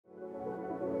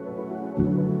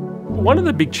One of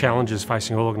the big challenges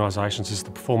facing all organisations is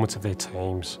the performance of their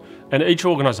teams. And each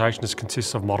organisation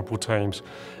consists of multiple teams.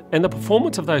 And the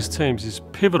performance of those teams is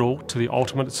pivotal to the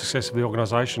ultimate success of the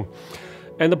organisation.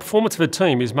 And the performance of a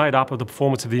team is made up of the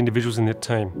performance of the individuals in that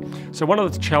team. So one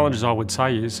of the challenges I would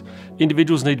say is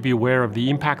individuals need to be aware of the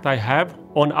impact they have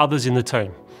on others in the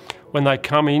team. When they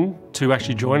come in to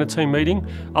actually join a team meeting,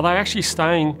 are they actually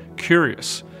staying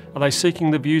curious? Are they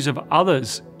seeking the views of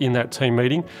others in that team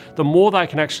meeting? The more they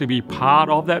can actually be part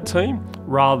of that team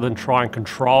rather than try and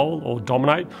control or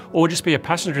dominate or just be a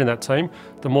passenger in that team,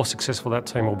 the more successful that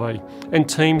team will be. And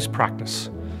teams practice.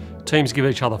 Teams give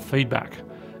each other feedback.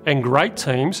 And great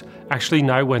teams actually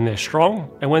know when they're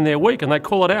strong and when they're weak, and they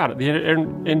call it out at the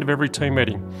end of every team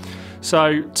meeting.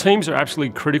 So teams are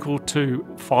absolutely critical to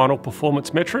final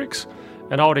performance metrics,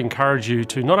 and I would encourage you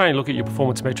to not only look at your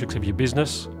performance metrics of your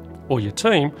business or your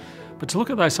team, but to look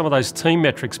at some of those team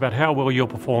metrics about how well you're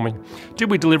performing.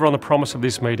 Did we deliver on the promise of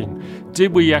this meeting?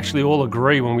 Did we actually all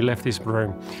agree when we left this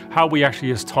room? How are we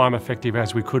actually as time effective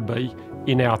as we could be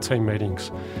in our team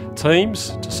meetings?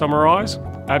 Teams, to summarise,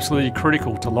 absolutely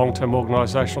critical to long-term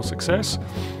organisational success,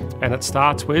 and it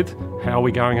starts with how are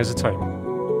we going as a team.